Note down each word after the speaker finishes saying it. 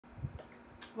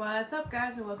What's up,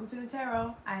 guys, and welcome to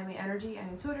Nutarot. I am an energy and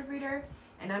intuitive reader,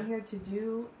 and I'm here to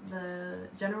do the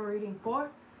general reading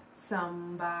for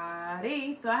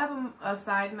somebody. So I have a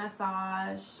side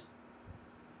massage.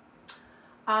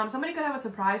 Somebody could have a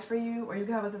surprise for you, or you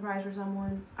could have a surprise for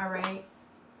someone. All right.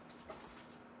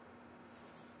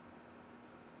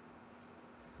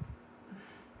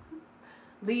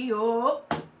 Leo.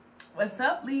 What's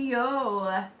up, Leo?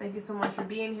 Thank you so much for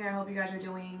being here. I hope you guys are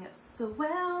doing so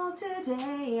well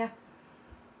today.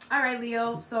 All right,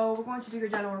 Leo. So we're going to do your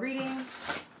general reading.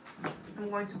 I'm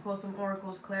going to pull some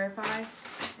oracles, clarify,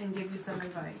 and give you some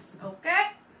advice.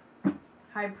 Okay?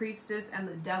 High Priestess and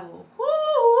the Devil.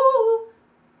 Woo!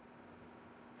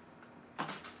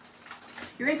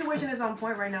 Your intuition is on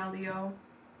point right now, Leo.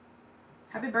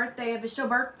 Happy birthday if it's your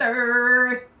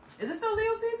birthday. Is it still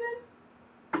Leo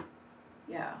season?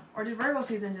 Yeah. Or did Virgo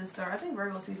season just start? I think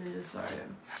Virgo season just started.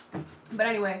 But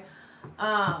anyway,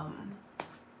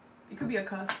 it could be a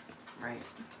cuss, right?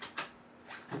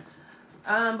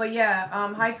 But yeah,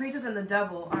 High Priestess and the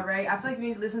Devil, all right? I feel like you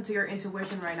need to listen to your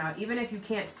intuition right now, even if you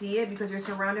can't see it, because you're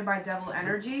surrounded by devil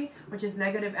energy, which is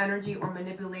negative energy or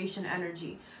manipulation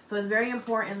energy. So it's very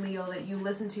important, Leo, that you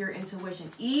listen to your intuition.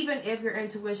 Even if your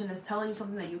intuition is telling you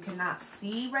something that you cannot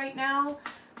see right now,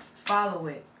 follow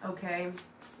it, okay?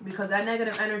 Because that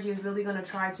negative energy is really going to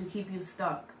try to keep you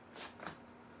stuck.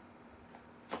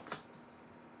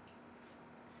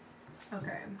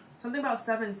 Okay. Something about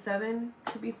 7-7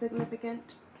 could be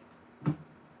significant.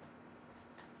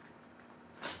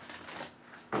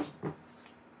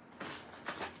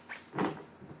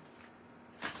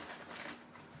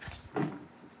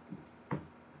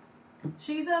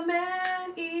 She's a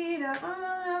man-eater.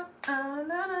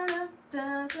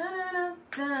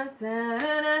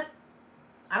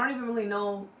 I don't even really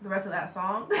know the rest of that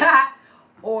song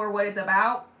or what it's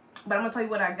about, but I'm gonna tell you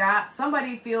what I got.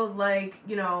 Somebody feels like,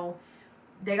 you know,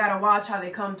 they gotta watch how they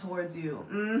come towards you.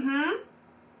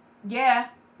 Yeah,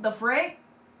 the frick.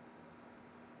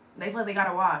 They feel like they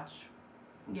gotta watch.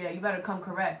 Yeah, you better come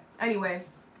correct. Anyway,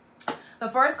 the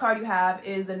first card you have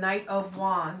is the Knight of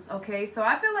Wands. Okay, so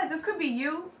I feel like this could be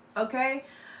you. Okay.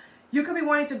 You could be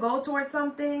wanting to go towards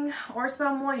something or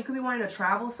someone. You could be wanting to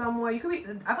travel somewhere. You could be,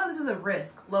 I thought this is a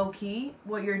risk, low key,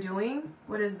 what you're doing.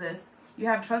 What is this? You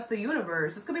have trust the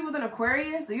universe. This could be with an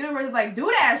Aquarius. The universe is like, do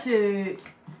that shit.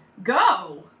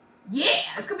 Go. Yeah.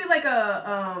 This could be like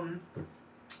a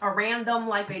random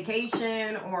like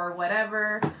vacation or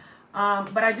whatever.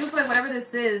 But I do feel like whatever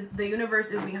this is, the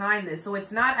universe is behind this. So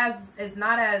it's not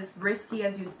as risky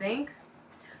as you think.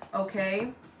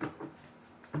 Okay.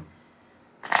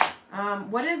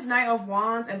 What is Knight of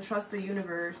Wands and trust the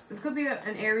universe? This could be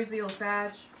an Aries, Leo,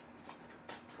 Sag,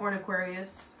 or an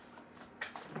Aquarius.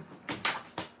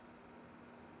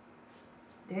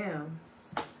 Damn.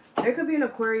 There could be an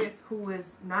Aquarius who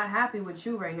is not happy with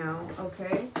you right now,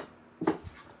 okay?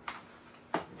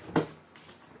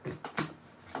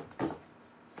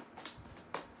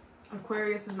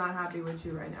 Aquarius is not happy with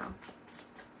you right now.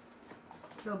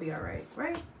 They'll be alright,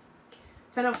 right?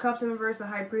 10 of Cups in reverse, the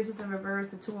High Priestess in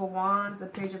reverse, the 2 of Wands, the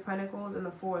Page of Pentacles, and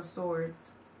the 4 of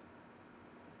Swords.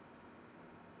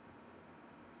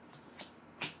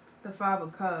 The 5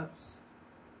 of Cups.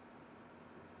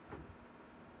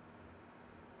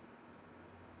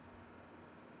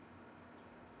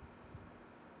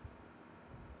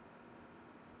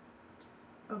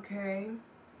 Okay.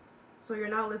 So you're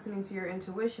not listening to your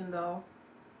intuition, though.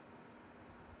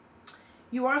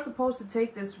 You are supposed to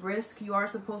take this risk. You are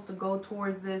supposed to go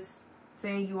towards this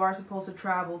thing. You are supposed to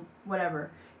travel,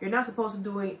 whatever. You're not supposed to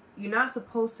do it. You're not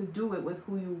supposed to do it with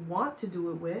who you want to do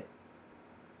it with.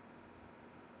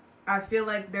 I feel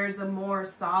like there's a more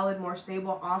solid, more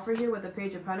stable offer here with the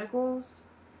Page of Pentacles.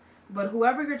 But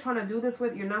whoever you're trying to do this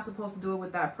with, you're not supposed to do it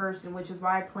with that person, which is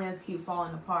why plans keep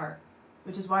falling apart.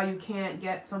 Which is why you can't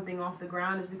get something off the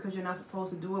ground, is because you're not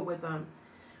supposed to do it with them.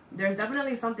 There's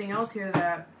definitely something else here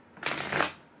that...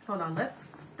 Hold on,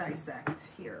 let's dissect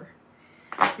here.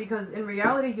 Because in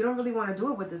reality, you don't really want to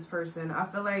do it with this person. I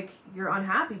feel like you're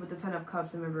unhappy with the 10 of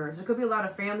Cups in reverse. There could be a lot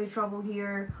of family trouble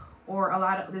here, or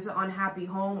there's an unhappy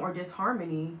home or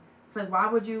disharmony. It's like, why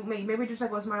would you, maybe just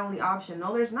like, what's my only option?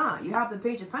 No, there's not. You have the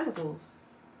Page of Pentacles.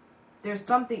 There's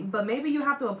something, but maybe you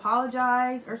have to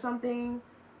apologize or something.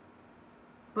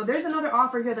 But there's another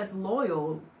offer here that's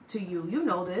loyal to you. You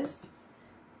know this.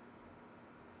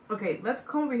 Okay, let's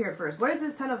come over here first. What is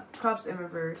this 10 of Cups in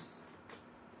reverse?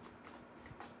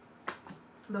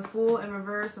 The Fool in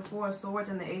reverse, the 4 of Swords,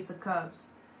 and the Ace of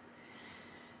Cups.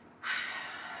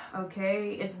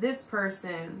 Okay, it's this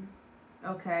person.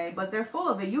 Okay, but they're full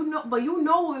of it. You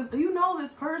know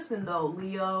this person though,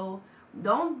 Leo.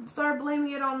 Don't start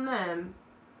blaming it on them.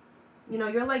 You know,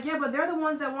 you're like, yeah, but they're the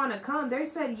ones that want to come. They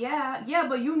said, yeah. Yeah,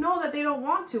 but you know that they don't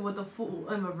want to with the Fool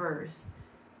in reverse.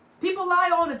 People lie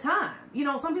all the time. You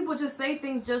know, some people just say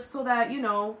things just so that, you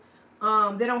know,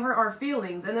 they don't hurt our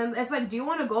feelings. And then it's like, do you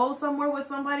want to go somewhere with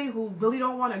somebody who really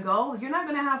don't want to go? You're not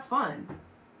going to have fun.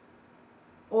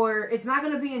 Or it's not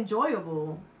going to be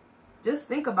enjoyable. Just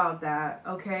think about that,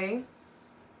 okay?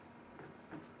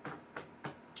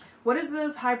 What is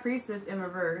this High Priestess in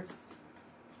reverse?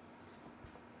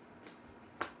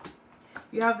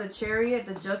 You have the Chariot,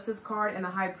 the Justice card, and the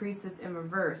High Priestess in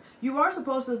reverse. You are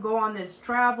supposed to go on this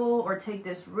travel or take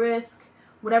this risk,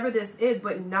 whatever this is,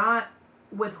 but not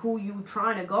with who you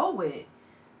trying to go with.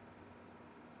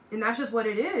 And that's just what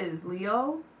it is,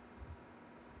 Leo.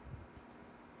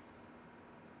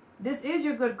 This is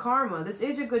your good karma. This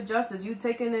is your good justice. You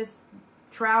taking this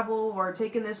travel or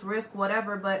taking this risk,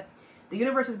 whatever, but the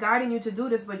universe is guiding you to do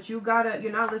this, but you're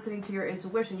not listening to your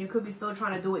intuition. You could be still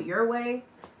trying to do it your way.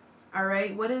 All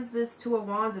right, what is this Two of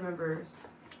Wands in reverse?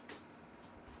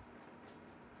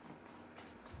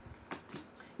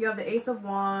 You have the Ace of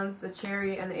Wands, the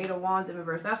Chariot, and the Eight of Wands in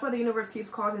reverse. That's why the universe keeps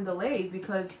causing delays,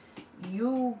 because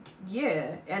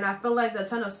and I feel like the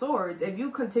Ten of Swords, if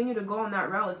you continue to go on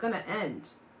that route, it's going to end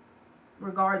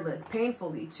regardless,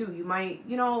 painfully too. You might,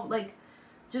 you know, like,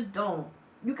 just don't.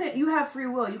 You have free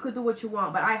will. You could do what you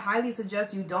want, but I highly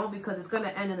suggest you don't, because it's going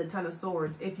to end in the Ten of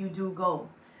Swords if you do go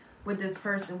with this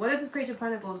person. What is this Page of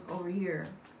Pentacles over here?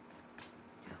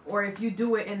 Or if you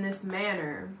do it in this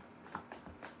manner.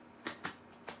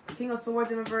 King of Swords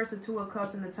in reverse, the Two of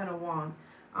Cups, and the Ten of Wands.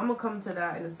 I'm going to come to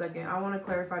that in a second. I want to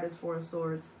clarify this Four of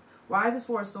Swords. Why is this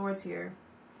Four of Swords here?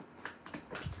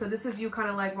 Because this is you kind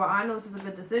of like, well, I know this is a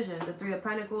good decision. The Three of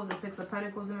Pentacles, the Six of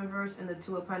Pentacles in reverse, and the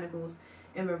Two of Pentacles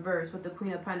in reverse with the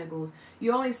Queen of Pentacles.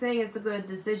 You're only saying it's a good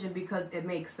decision because it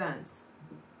makes sense.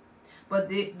 But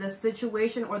the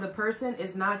situation or the person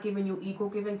is not giving you equal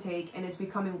give and take, and it's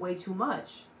becoming way too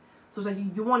much. So it's like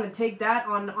you want to take that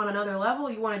on another level.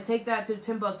 You want to take that to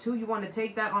Timbuktu. You want to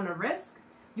take that on a risk.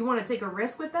 You want to take a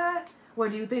risk with that? Or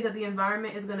do you think that the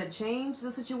environment is going to change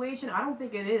the situation? I don't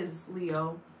think it is,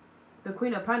 Leo. The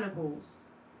Queen of Pentacles.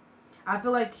 I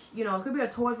feel like, you know, it could be a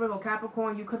Taurus, Virgo,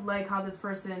 Capricorn. You could like how this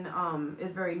person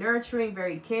is very nurturing,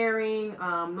 very caring,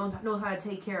 knows how to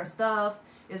take care of stuff,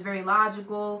 is very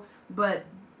logical. But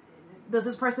does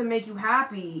this person make you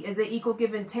happy? Is it equal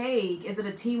give and take? Is it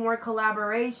a teamwork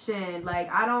collaboration?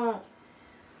 Like, I don't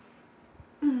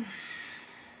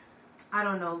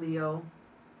know, Leo.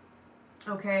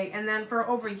 Okay, and then for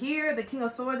over here, the King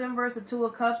of Swords in reverse, the Two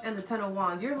of Cups, and the Ten of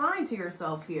Wands. You're lying to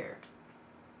yourself here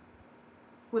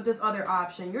with this other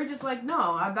option. You're just like,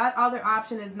 no, that other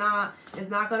option is not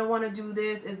going to want to do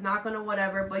this, is not going to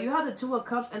whatever. But you have the Two of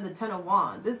Cups and the Ten of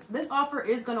Wands. This offer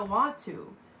is going to want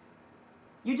to.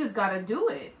 You just got to do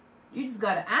it. You just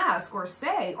got to ask or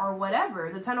say or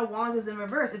whatever. The Ten of Wands is in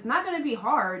reverse. It's not going to be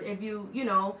hard if you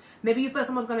know, maybe you feel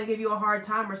someone's going to give you a hard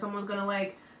time or someone's going to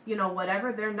like, you know,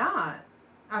 whatever. They're not.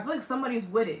 I feel like somebody's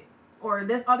with it. Or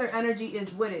this other energy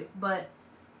is with it. But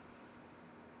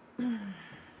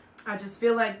I just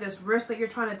feel like this risk that you're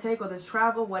trying to take or this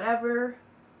travel, whatever,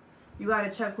 you got to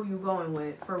check who you're going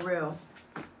with. For real.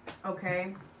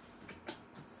 Okay?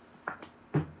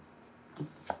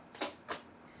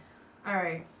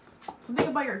 Alright. Something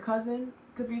about your cousin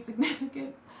could be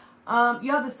significant.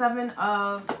 You have the Seven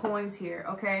of Coins here.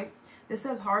 Okay? This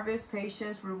says harvest,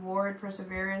 patience, reward,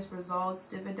 perseverance, results,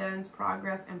 dividends,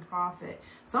 progress, and profit.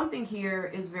 Something here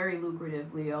is very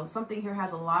lucrative, Leo. Something here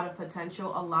has a lot of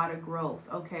potential, a lot of growth,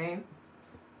 okay?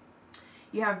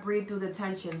 You have breathe through the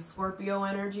tension, Scorpio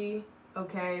energy,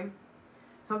 okay?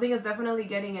 Something is definitely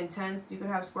getting intense. You could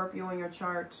have Scorpio in your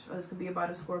chart. Or this could be about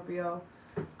a Scorpio.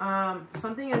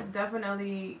 Something is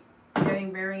definitely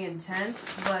getting very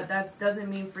intense, but that doesn't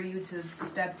mean for you to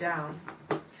step down.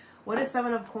 What is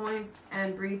Seven of Coins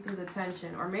and breathe through the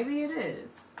tension? Or maybe it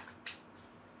is.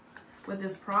 With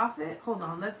this Prophet. Hold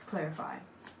on, let's clarify.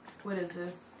 What is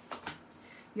this?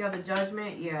 You have the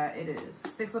Judgment. Yeah, it is.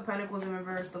 Six of Pentacles in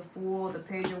reverse, the Fool, the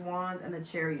Page of Wands, and the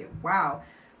Chariot. Wow.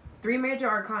 Three major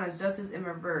arcana. Justice in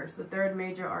reverse. The third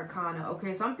major arcana.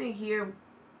 Okay, something here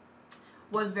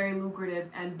was very lucrative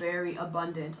and very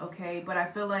abundant. Okay, but I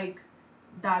feel like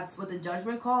that's what the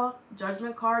Judgment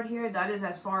card here, that is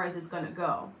as far as it's going to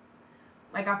go.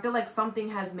 Like, I feel like something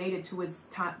has made it to its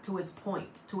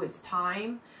point, to its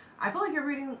time. I feel like you're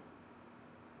reading,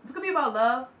 it's going to be about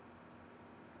love.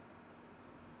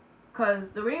 Because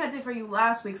the reading I did for you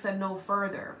last week said no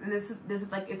further. And this is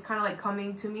like, it's kind of like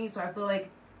coming to me. So I feel like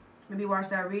maybe watch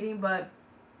that reading. But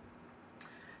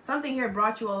something here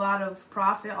brought you a lot of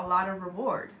profit, a lot of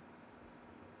reward.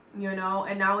 you know,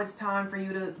 and now it's time for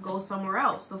you to go somewhere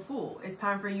else, the Fool. It's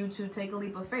time for you to take a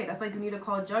leap of faith. I feel like you need to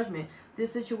call judgment.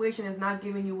 This situation is not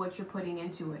giving you what you're putting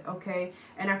into it, okay?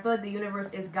 And I feel like the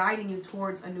universe is guiding you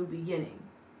towards a new beginning.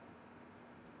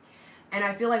 And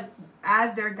I feel like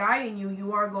as they're guiding you,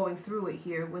 you are going through it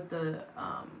here with the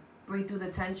breathe through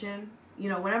the tension. You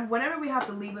know, whenever we have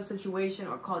to leave a situation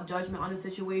or call judgment on a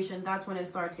situation, that's when it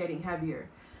starts getting heavier.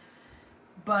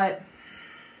 But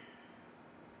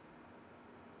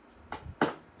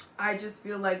I just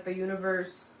feel like the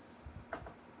universe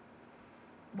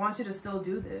wants you to still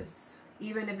do this,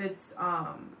 even if it's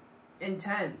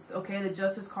intense, okay? The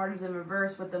Justice card is in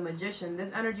reverse with the Magician.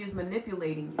 This energy is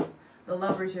manipulating you. The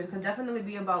Lovers here could definitely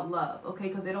be about love, okay?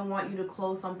 Because they don't want you to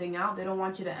close something out. They don't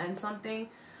want you to end something.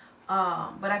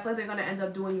 But I feel like they're going to end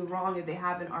up doing you wrong if they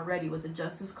haven't already, with the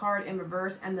Justice card in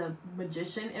reverse and the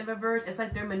Magician in reverse. It's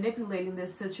like they're manipulating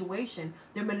this situation.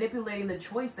 They're manipulating the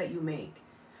choice that you make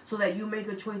so that you make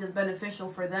a choice that's beneficial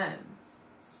for them.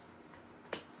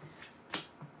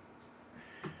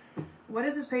 What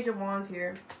is this Page of Wands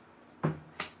here?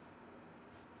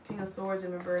 King of Swords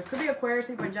in reverse. Could be Aquarius,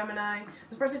 by Gemini.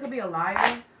 This person could be a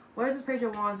liar. What is this Page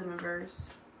of Wands in reverse?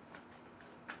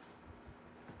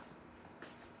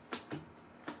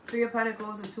 Three of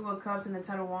Pentacles, the Two of Cups, and the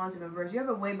Ten of Wands in reverse. You have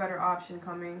a way better option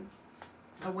coming.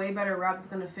 A way better route that's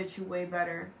going to fit you way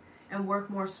better and work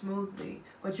more smoothly.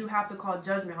 But you have to call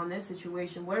judgment on this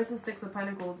situation. What is the Six of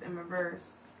Pentacles in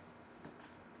reverse?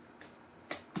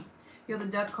 You have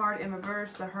the Death card in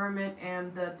reverse, the Hermit,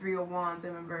 and the Three of Wands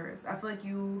in reverse. I feel like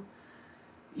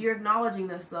you're acknowledging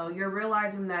this, though. You're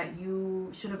realizing that you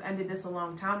should have ended this a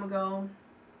long time ago.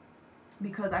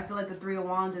 Because I feel like the Three of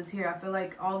Wands is here. I feel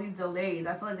like all these delays.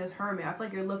 I feel like this Hermit. I feel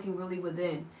like you're looking really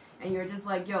within. And you're just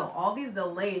like, yo, all these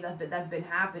delays that's been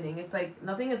happening. It's like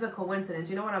nothing is a coincidence.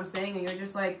 You know what I'm saying? And you're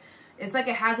just like, it's like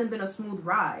it hasn't been a smooth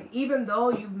ride. Even though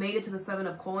you've made it to the Seven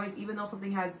of Coins, even though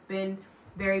something has been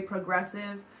very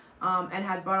progressive and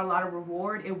has brought a lot of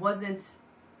reward, it wasn't,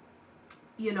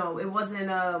 you know, it wasn't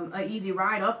an easy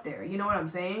ride up there. You know what I'm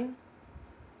saying?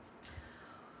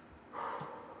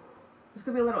 This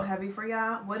could be a little heavy for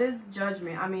y'all. What is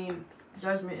judgment? I mean,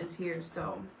 judgment is here,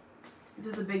 so this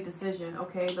is a big decision,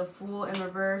 okay? The Fool in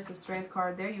reverse, the Strength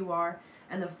card, there you are,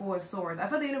 and the Four of Swords. I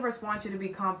feel the universe wants you to be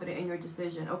confident in your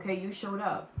decision, okay? You showed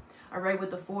up, all right,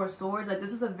 with the Four of Swords. Like,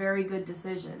 this is a very good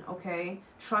decision, okay?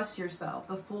 Trust yourself.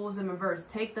 The Fool's in reverse.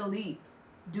 Take the leap.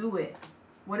 Do it.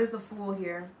 What is the Fool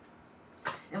here?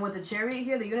 And with the Chariot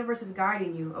here, the universe is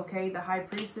guiding you, okay? The High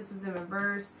Priestess is in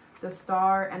reverse, the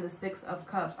Star, and the Six of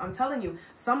Cups. I'm telling you,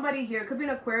 somebody here, it could be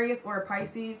an Aquarius or a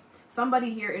Pisces,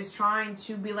 somebody here is trying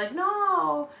to be like,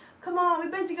 no, come on, we've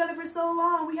been together for so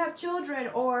long, we have children,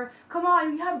 or come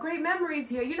on, you have great memories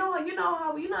here, you know,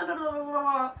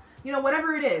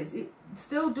 whatever it is,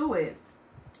 still do it.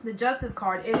 The Justice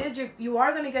card, you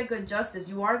are going to get good justice.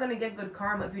 You are going to get good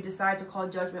karma if you decide to call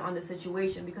judgment on the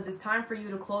situation, because it's time for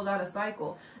you to close out a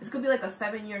cycle. This could be like a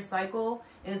 7-year cycle,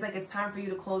 and it's like it's time for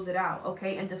you to close it out,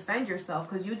 okay? And defend yourself,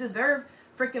 because you deserve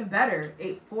freaking better.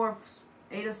 Eight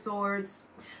of Swords.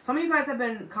 Some of you guys have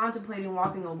been contemplating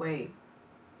walking away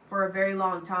for a very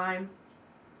long time.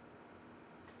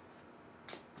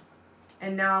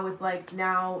 And now it's like,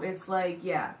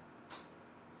 yeah.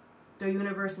 The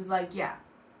universe is like, yeah.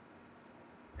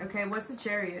 Okay, what's the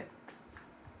Chariot?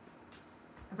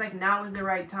 It's like now is the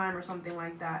right time or something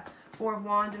like that. Four of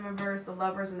Wands in reverse, the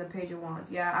Lovers, and the Page of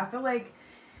Wands. Yeah, I feel like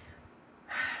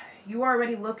you are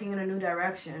already looking in a new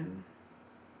direction.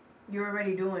 You're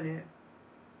already doing it.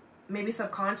 Maybe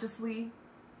subconsciously.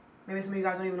 Maybe some of you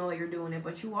guys don't even know that you're doing it,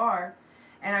 but you are.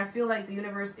 And I feel like the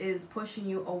universe is pushing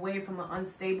you away from an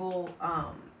unstable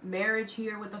marriage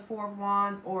here with the Four of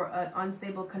Wands, or an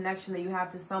unstable connection that you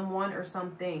have to someone or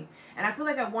something. And I feel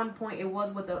like at one point it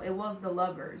was the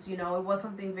Lovers, you know, it was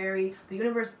something very, the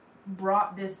universe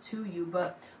brought this to you,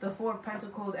 but the Four of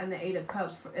Pentacles and the Eight of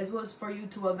Cups, it was for you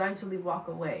to eventually walk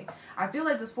away. I feel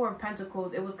like this Four of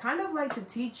Pentacles, it was kind of like to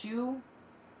teach you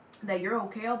that you're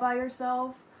okay all by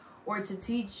yourself, or to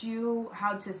teach you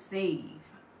how to save.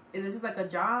 If this is like a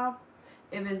job,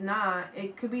 if it's not,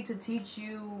 it could be to teach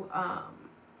you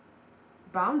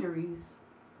boundaries.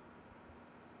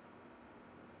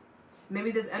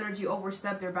 Maybe this energy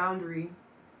overstepped their boundary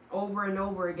over and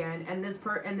over again, and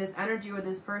this energy or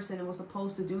this person was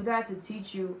supposed to do that to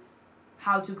teach you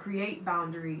how to create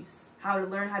boundaries, how to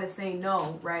learn how to say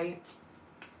no, right?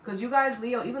 Because you guys,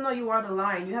 Leo, even though you are the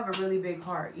Lion, you have a really big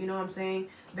heart. You know what I'm saying?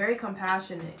 Very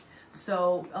compassionate.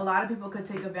 So a lot of people could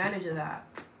take advantage of that.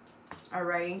 All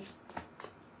right.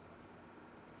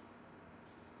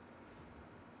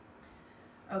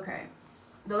 Okay.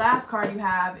 the last card you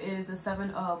have is the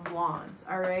Seven of Wands.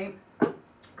 All right.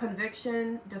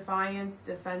 Conviction, defiance,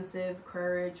 defensive,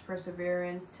 courage,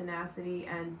 perseverance, tenacity,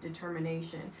 and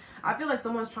determination. I feel like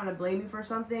someone's trying to blame you for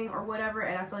something or whatever,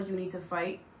 and I feel like you need to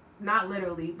fight. Not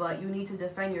literally, but you need to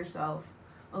defend yourself.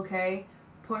 Okay?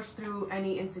 Push through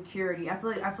any insecurity. I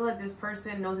feel like this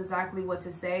person knows exactly what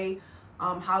to say,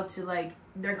 how to, like,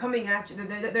 they're coming at you.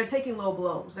 They're taking low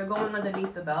blows. They're going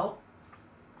underneath the belt.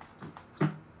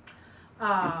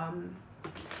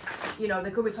 You know,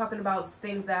 they could be talking about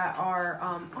things that are,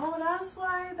 oh, that's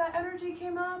why that energy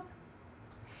came up.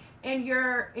 And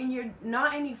you're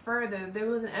not any further. There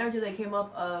was an energy that came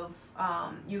up of,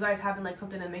 you guys having like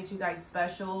something that makes you guys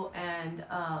special, and,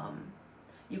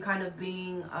 you kind of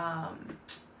being,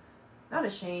 not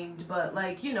ashamed, but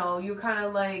like, you know, you kind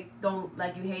of like, don't,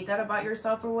 like, you hate that about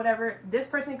yourself or whatever. This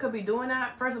person could be doing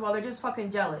that. First of all, they're just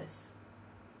fucking jealous.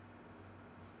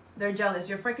 They're jealous.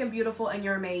 You're freaking beautiful and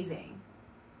you're amazing.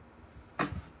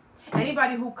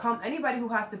 Anybody who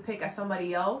has to pick at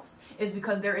somebody else is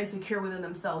because they're insecure within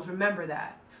themselves. Remember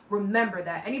that. Remember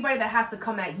that. Anybody that has to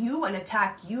come at you and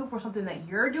attack you for something that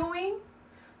you're doing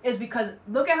is because,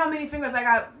 look at how many fingers I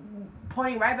got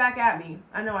pointing right back at me.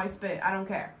 I know I spit. I don't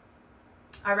care.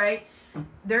 All right?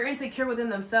 They're insecure within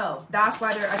themselves. That's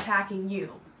why they're attacking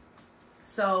you.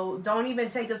 So don't even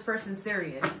take this person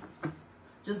serious.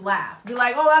 Just laugh. Be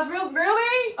like, oh, that's real?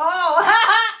 Really?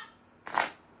 Oh,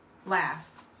 laugh.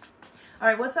 All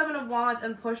right, what's Seven of Wands,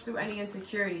 and push through any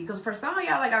insecurity? Because for some of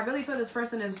y'all, like, I really feel this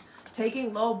person is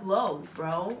taking low blows,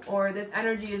 bro. Or this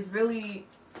energy is really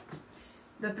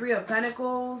the Three of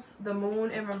Pentacles, the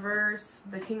Moon in reverse,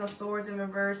 the King of Swords in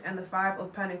reverse, and the Five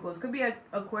of Pentacles. Could be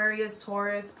Aquarius,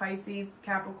 Taurus, Pisces,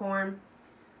 Capricorn,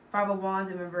 Five of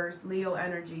Wands in reverse, Leo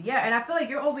energy. Yeah, and I feel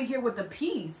like you're over here with the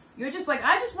peace. You're just like,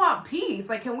 I just want peace.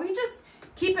 Like, can we just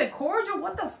keep it cordial?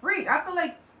 What the freak? I feel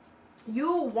like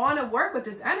you want to work with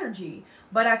this energy,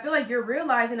 but I feel like you're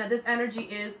realizing that this energy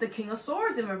is the King of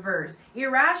Swords in reverse,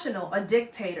 irrational, a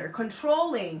dictator,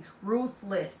 controlling,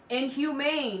 ruthless,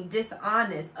 inhumane,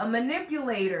 dishonest, a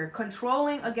manipulator,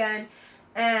 controlling again,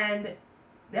 and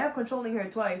they have controlling here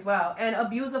twice. Wow. And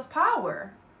abuse of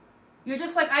power. You're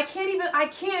just like,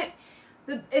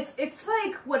 it's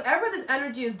like whatever this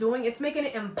energy is doing, it's making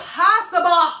it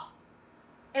impossible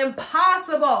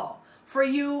for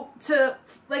you to,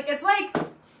 like, it's like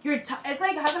it's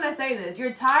like, how can I say this?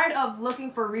 You're tired of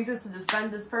looking for reasons to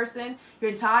defend this person.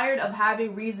 You're tired of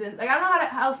having reason. Like, I don't know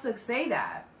how else to say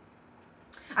that.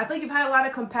 I feel like you've had a lot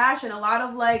of compassion, a lot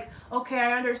of like, okay,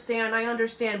 I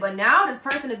understand. But now this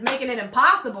person is making it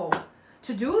impossible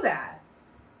to do that.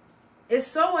 It's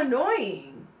so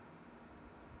annoying.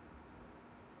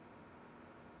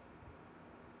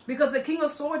 Because the King of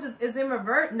Swords is in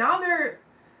reverse. Now they're,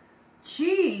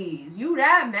 jeez, you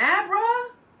that mad,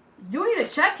 bruh? You need to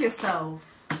check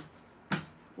yourself.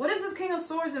 What is this King of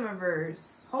Swords in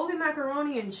reverse? Holy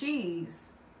macaroni and cheese.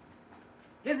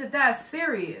 Is it that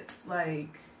serious?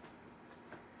 Like,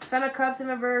 Ten of Cups in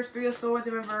reverse, Three of Swords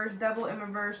in reverse, Devil in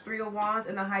reverse, Three of Wands,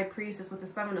 and the High Priestess with the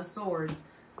Seven of Swords.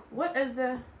 What is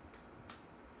the...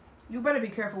 You better be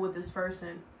careful with this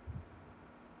person.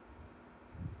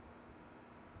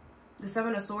 The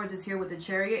Seven of Swords is here with the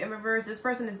Chariot in reverse. This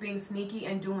person is being sneaky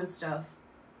and doing stuff.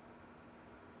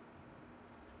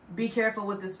 Be careful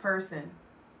with this person.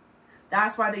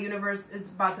 That's why the universe is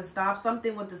about to stop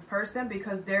something with this person,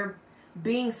 because they're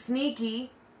being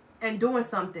sneaky and doing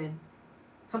something.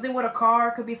 Something with a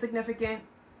car could be significant.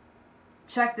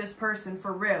 Check this person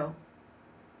for real.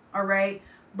 All right?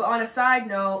 But on a side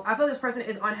note, I feel this person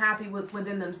is unhappy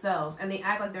within themselves, and they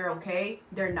act like they're okay.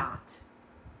 They're not.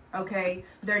 Okay?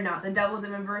 They're not. The Devil's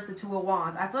in reverse, the Two of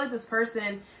Wands. I feel like this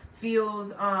person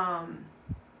feels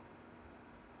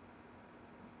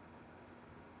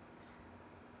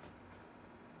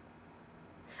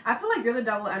I feel like you're the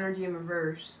Devil energy in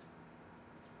reverse.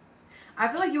 I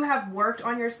feel like you have worked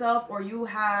on yourself, or you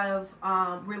have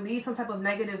released some type of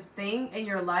negative thing in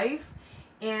your life,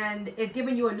 and it's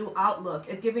giving you a new outlook.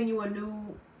 It's giving you a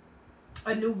new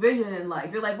vision in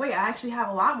life. You're like, wait, I actually have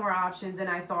a lot more options than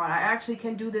I thought. I actually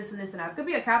can do this and this and that. This could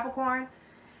be a Capricorn,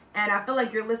 and I feel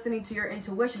like you're listening to your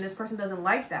intuition. This person doesn't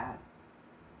like that,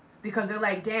 because they're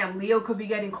like, damn, Leo could be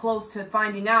getting close to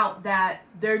finding out that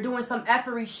they're doing some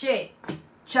effery shit.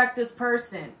 Check this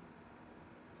person.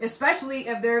 Especially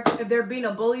if they're being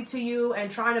a bully to you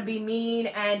and trying to be mean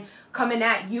and coming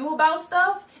at you about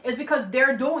stuff, is because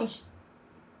they're doing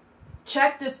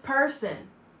check this person.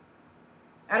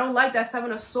 I don't like that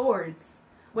Seven of Swords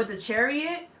with the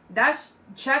Chariot. That's,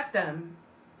 check them.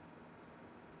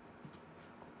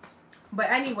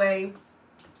 But anyway,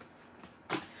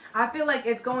 I feel like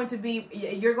it's going to be,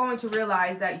 you're going to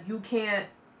realize that you can't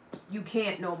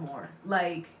no more.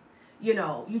 Like, you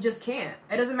know, you just can't.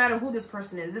 It doesn't matter who this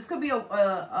person is. This could be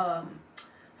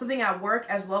something at work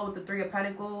as well with the Three of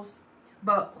Pentacles.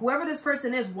 But whoever this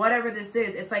person is, whatever this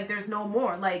is, it's like there's no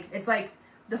more. Like, it's like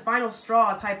the final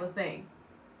straw type of thing.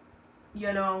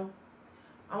 You know?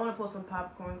 I want to pull some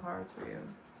popcorn cards for you.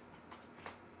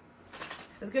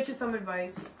 Let's get you some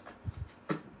advice.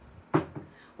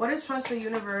 What is trust the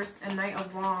universe and Knight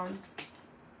of Wands?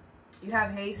 You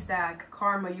have haystack,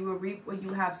 karma. You will reap what you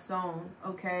have sown,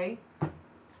 okay?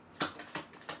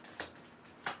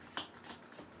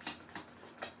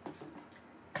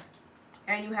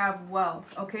 And you have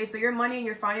wealth, okay? So your money and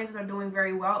your finances are doing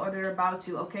very well, or they're about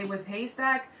to, okay? With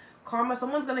haystack, karma,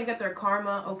 someone's going to get their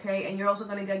karma, okay? And you're also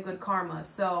going to get good karma.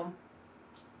 So,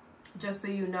 just so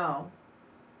you know.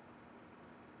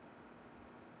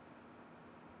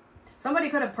 Somebody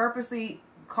could have purposely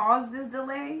caused this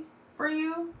delay for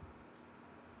you.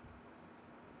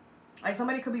 Like,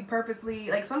 somebody could be purposely,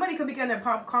 like, somebody could be getting their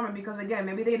karma because, again,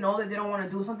 maybe they know that they don't want to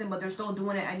do something, but they're still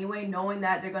doing it anyway, knowing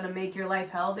that they're going to make your life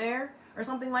hell there or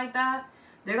something like that.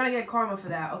 They're going to get karma for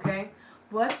that, okay?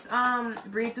 Let's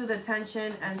breathe through the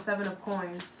tension and Seven of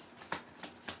Coins.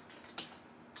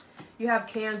 You have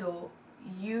Candle.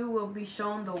 You will be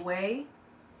shown the way.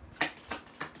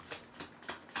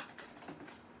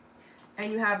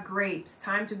 And you have Grapes.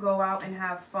 Time to go out and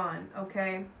have fun,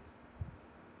 okay?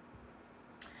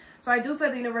 So I do feel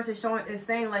the universe is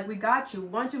saying, like, we got you.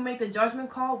 Once you make the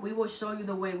judgment call, we will show you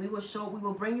the way. We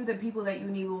will bring you the people that you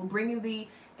need. We will bring you the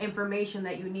information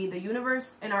that you need. The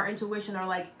universe and our intuition are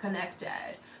like connected.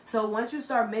 So once you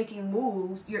start making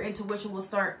moves, your intuition will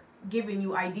start giving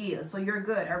you ideas. So you're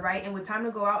good, all right? And with time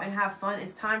to go out and have fun,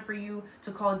 it's time for you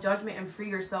to call judgment and free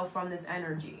yourself from this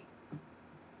energy.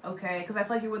 Okay? Because I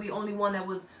feel like you were the only one that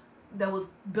was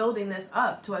building this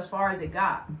up to as far as it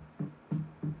got.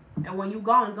 And when you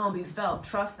gone, it's going to be felt.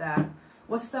 Trust that.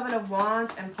 What's the Seven of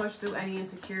Wands? And push through any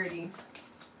insecurity.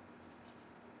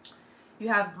 You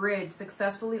have Bridge.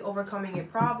 Successfully overcoming a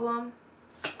problem.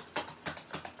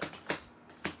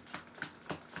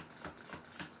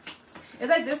 It's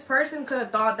like this person could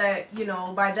have thought that, you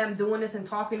know, by them doing this and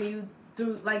talking to you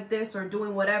through like this or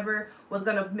doing whatever was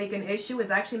going to make an issue.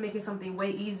 It's actually making something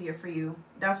way easier for you.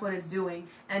 That's what it's doing.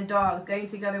 And dogs, getting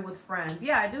together with friends.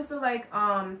 Yeah, I do feel like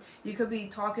you could be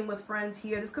talking with friends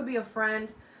here. This could be a friend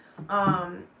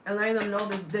and letting them know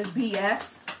this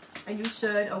BS. And you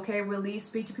should, okay, release,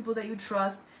 speak to people that you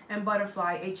trust. And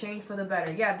Butterfly, a change for the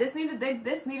better. Yeah, this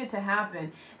needed to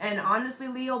happen. And honestly,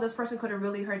 Leo, this person could have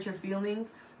really hurt your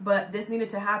feelings. But this needed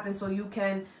to happen so you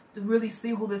can really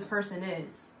see who this person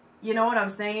is. You know what I'm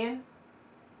saying?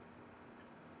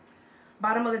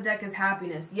 Bottom of the deck is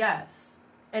happiness. Yes.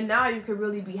 And now you can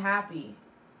really be happy.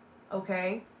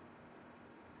 Okay?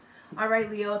 All right,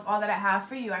 Leo. It's all that I have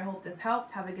for you. I hope this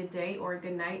helped. Have a good day or a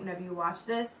good night whenever you watch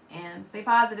this. And stay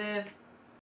positive.